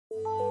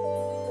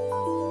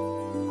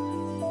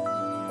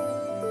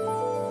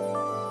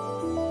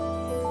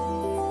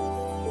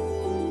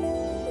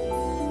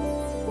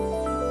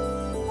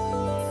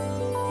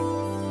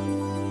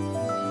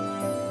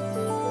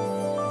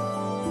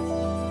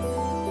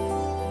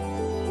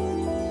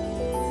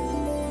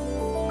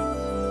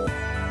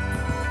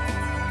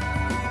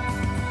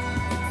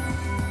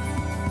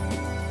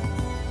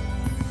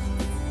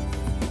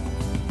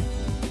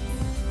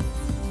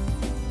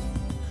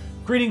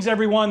Greetings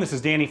everyone, this is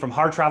Danny from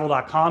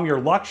harrtravel.com,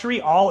 your luxury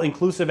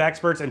all-inclusive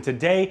experts, and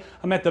today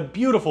I'm at the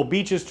beautiful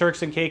Beaches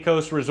Turks and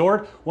Caicos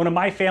Resort, one of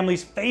my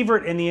family's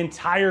favorite in the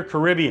entire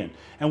Caribbean.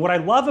 And what I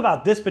love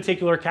about this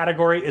particular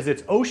category is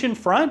it's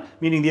oceanfront,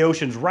 meaning the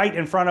ocean's right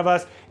in front of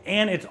us,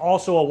 and it's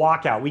also a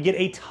walkout. We get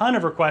a ton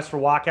of requests for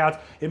walkouts.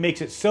 It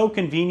makes it so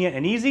convenient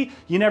and easy,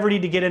 you never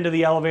need to get into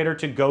the elevator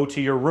to go to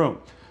your room.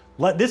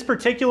 This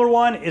particular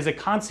one is a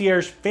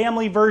concierge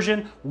family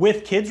version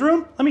with kids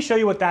room. Let me show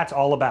you what that's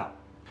all about.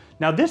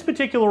 Now this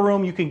particular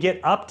room, you can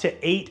get up to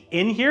 8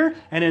 in here,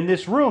 and in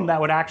this room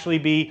that would actually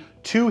be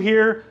 2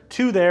 here,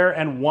 2 there,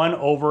 and 1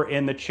 over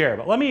in the chair.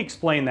 But let me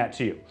explain that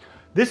to you.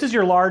 This is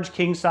your large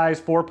king-size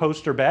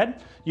 4-poster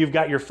bed. You've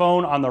got your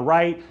phone on the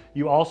right.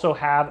 You also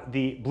have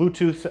the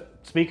Bluetooth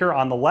speaker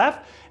on the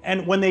left.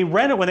 And when they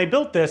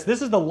built this,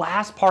 this is the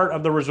last part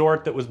of the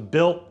resort that was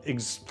built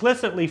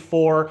explicitly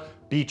for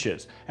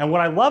beaches. And what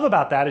I love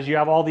about that is you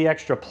have all the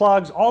extra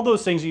plugs, all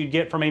those things that you'd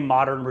get from a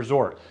modern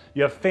resort.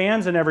 You have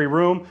fans in every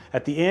room.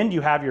 At the end, you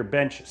have your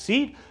bench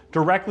seat.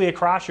 Directly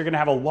across, you're gonna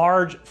have a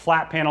large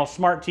flat panel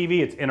smart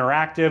TV. It's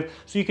interactive,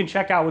 so you can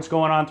check out what's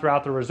going on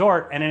throughout the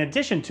resort. And in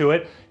addition to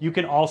it, you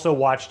can also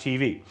watch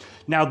TV.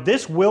 Now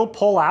this will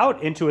pull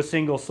out into a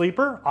single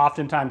sleeper,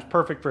 oftentimes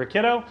perfect for a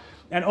kiddo.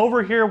 And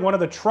over here, one of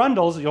the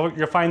trundles,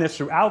 you'll find this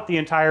throughout the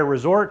entire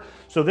resort.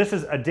 So this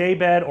is a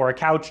daybed or a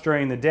couch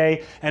during the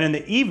day. And in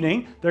the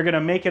evening, they're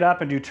gonna make it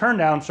up and do turn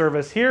down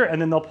service here,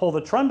 and then they'll pull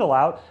the trundle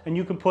out and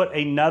you can put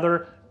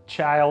another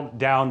child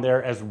down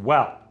there as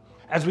well.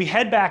 As we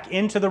head back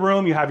into the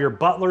room, you have your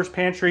butler's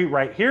pantry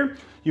right here.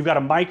 You've got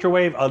a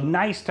microwave, a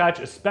nice touch,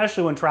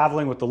 especially when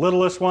traveling with the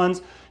littlest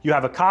ones. You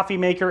have a coffee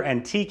maker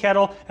and tea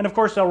kettle, and of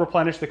course they'll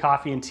replenish the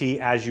coffee and tea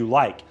as you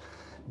like.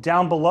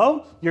 Down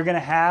below, you're gonna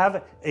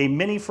have a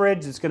mini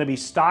fridge that's gonna be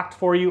stocked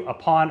for you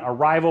upon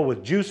arrival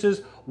with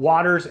juices,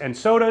 waters, and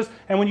sodas.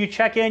 And when you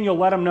check in, you'll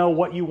let them know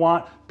what you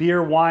want,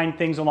 beer, wine,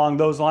 things along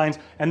those lines,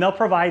 and they'll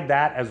provide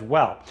that as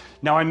well.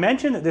 Now, I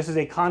mentioned that this is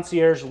a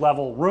concierge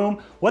level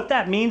room. What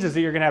that means is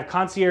that you're gonna have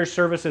concierge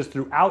services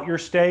throughout your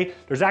stay.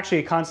 There's actually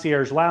a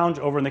concierge lounge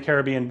over in the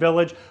Caribbean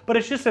Village, but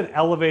it's just an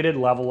elevated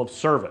level of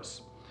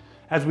service.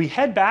 As we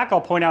head back, I'll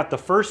point out the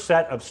first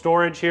set of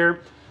storage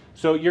here.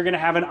 So you're gonna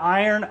have an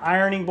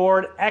ironing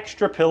board,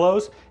 extra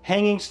pillows,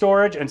 hanging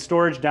storage, and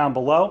storage down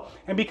below.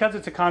 And because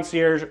it's a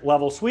concierge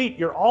level suite,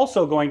 you're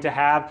also going to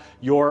have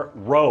your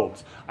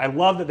robes. I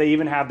love that they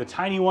even have the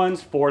tiny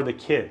ones for the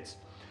kids.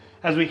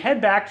 As we head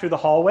back through the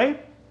hallway,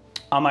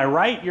 on my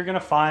right, you're gonna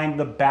find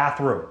the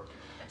bathroom.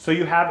 So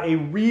you have a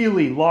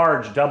really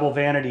large double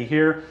vanity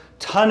here,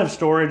 ton of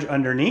storage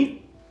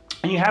underneath,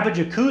 and you have a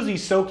jacuzzi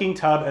soaking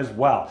tub as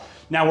well.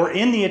 Now we're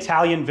in the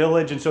Italian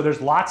village, and so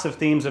there's lots of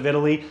themes of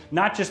Italy,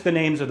 not just the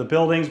names of the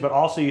buildings, but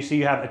also you see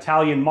you have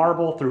Italian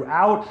marble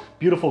throughout,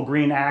 beautiful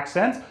green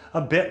accents, a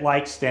bit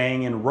like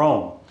staying in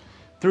Rome.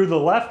 Through the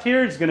left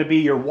here is gonna be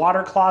your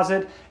water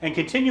closet, and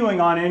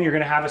continuing on in, you're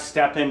gonna have a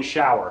step-in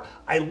shower.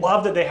 I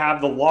love that they have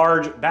the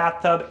large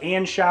bathtub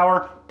and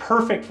shower,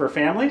 perfect for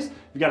families.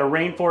 You've got a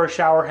rainforest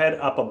shower head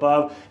up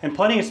above, and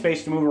plenty of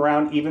space to move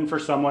around even for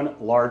someone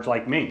large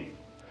like me.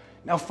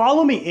 Now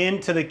follow me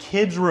into the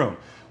kids' room.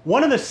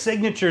 One of the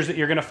signatures that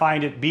you're gonna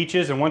find at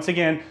Beaches, and once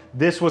again,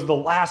 this was the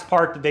last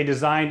part that they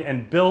designed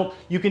and built,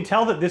 you can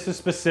tell that this is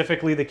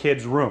specifically the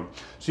kids' room.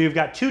 So you've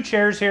got 2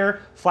 chairs here,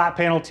 flat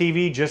panel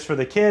TV just for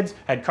the kids,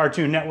 had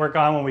Cartoon Network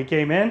on when we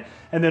came in,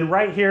 and then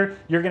right here,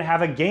 you're gonna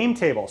have a game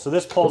table. So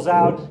this pulls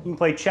out, you can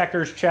play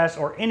checkers, chess,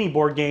 or any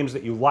board games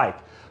that you like.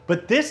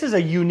 But this is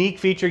a unique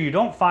feature you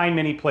don't find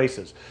many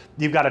places.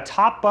 You've got a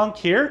top bunk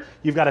here,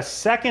 you've got a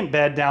second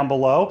bed down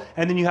below,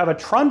 and then you have a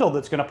trundle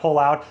that's gonna pull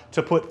out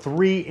to put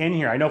 3 in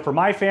here. I know for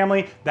my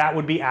family, that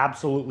would be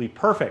absolutely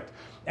perfect.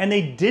 And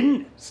they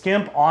didn't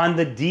skimp on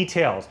the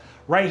details.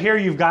 Right here,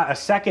 you've got a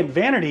second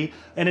vanity,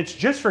 and it's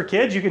just for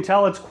kids. You can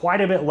tell it's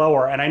quite a bit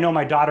lower, and I know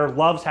my daughter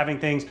loves having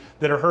things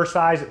that are her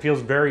size. It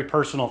feels very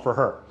personal for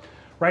her.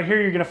 Right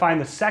here, you're gonna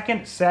find the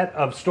second set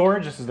of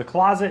storage. This is the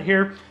closet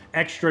here.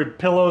 Extra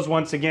pillows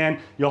once again.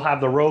 You'll have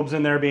the robes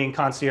in there being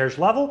concierge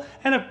level,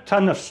 and a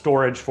ton of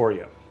storage for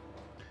you.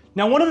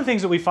 Now, one of the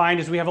things that we find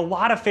is we have a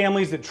lot of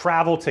families that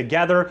travel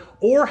together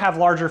or have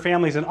larger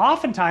families, and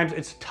oftentimes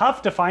it's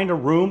tough to find a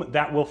room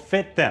that will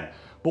fit them.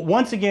 But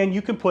once again,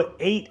 you can put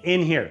 8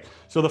 in here.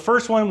 So the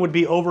first one would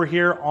be over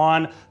here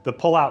on the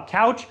pull-out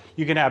couch.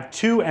 You can have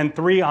 2 and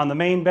 3 on the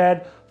main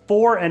bed,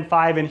 4 and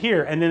 5 in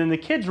here. And then in the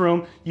kids'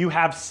 room, you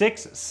have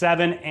 6,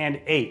 7,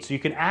 and 8. So you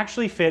can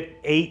actually fit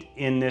 8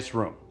 in this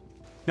room.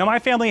 Now, my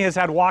family has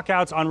had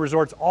walkouts on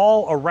resorts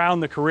all around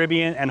the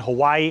Caribbean and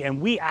Hawaii,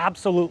 and we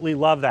absolutely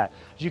love that.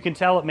 As you can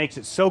tell, it makes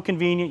it so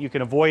convenient. You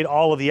can avoid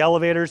all of the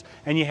elevators,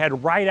 and you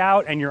head right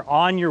out and you're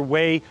on your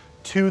way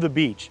to the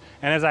beach.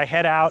 And as I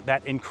head out,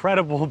 that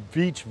incredible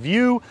beach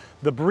view,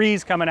 the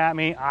breeze coming at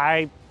me,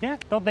 I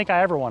don't think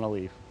I ever want to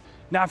leave.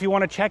 Now, if you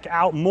want to check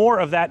out more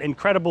of that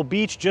incredible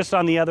beach just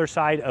on the other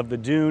side of the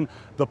dune,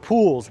 the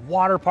pools,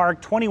 water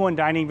park, 21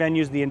 dining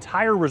venues, the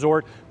entire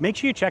resort, make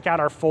sure you check out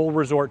our full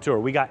resort tour.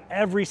 We got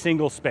every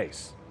single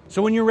space.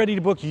 So when you're ready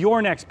to book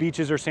your next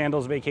beaches or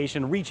sandals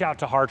vacation, reach out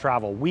to Harr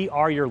Travel. We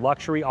are your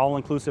luxury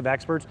all-inclusive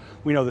experts.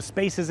 We know the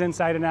spaces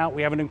inside and out.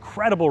 We have an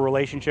incredible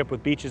relationship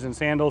with Beaches and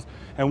Sandals,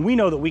 and we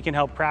know that we can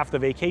help craft the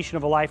vacation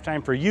of a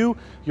lifetime for you,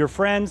 your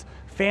friends,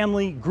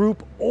 family,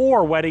 group,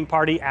 or wedding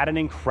party at an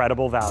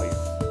incredible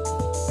value.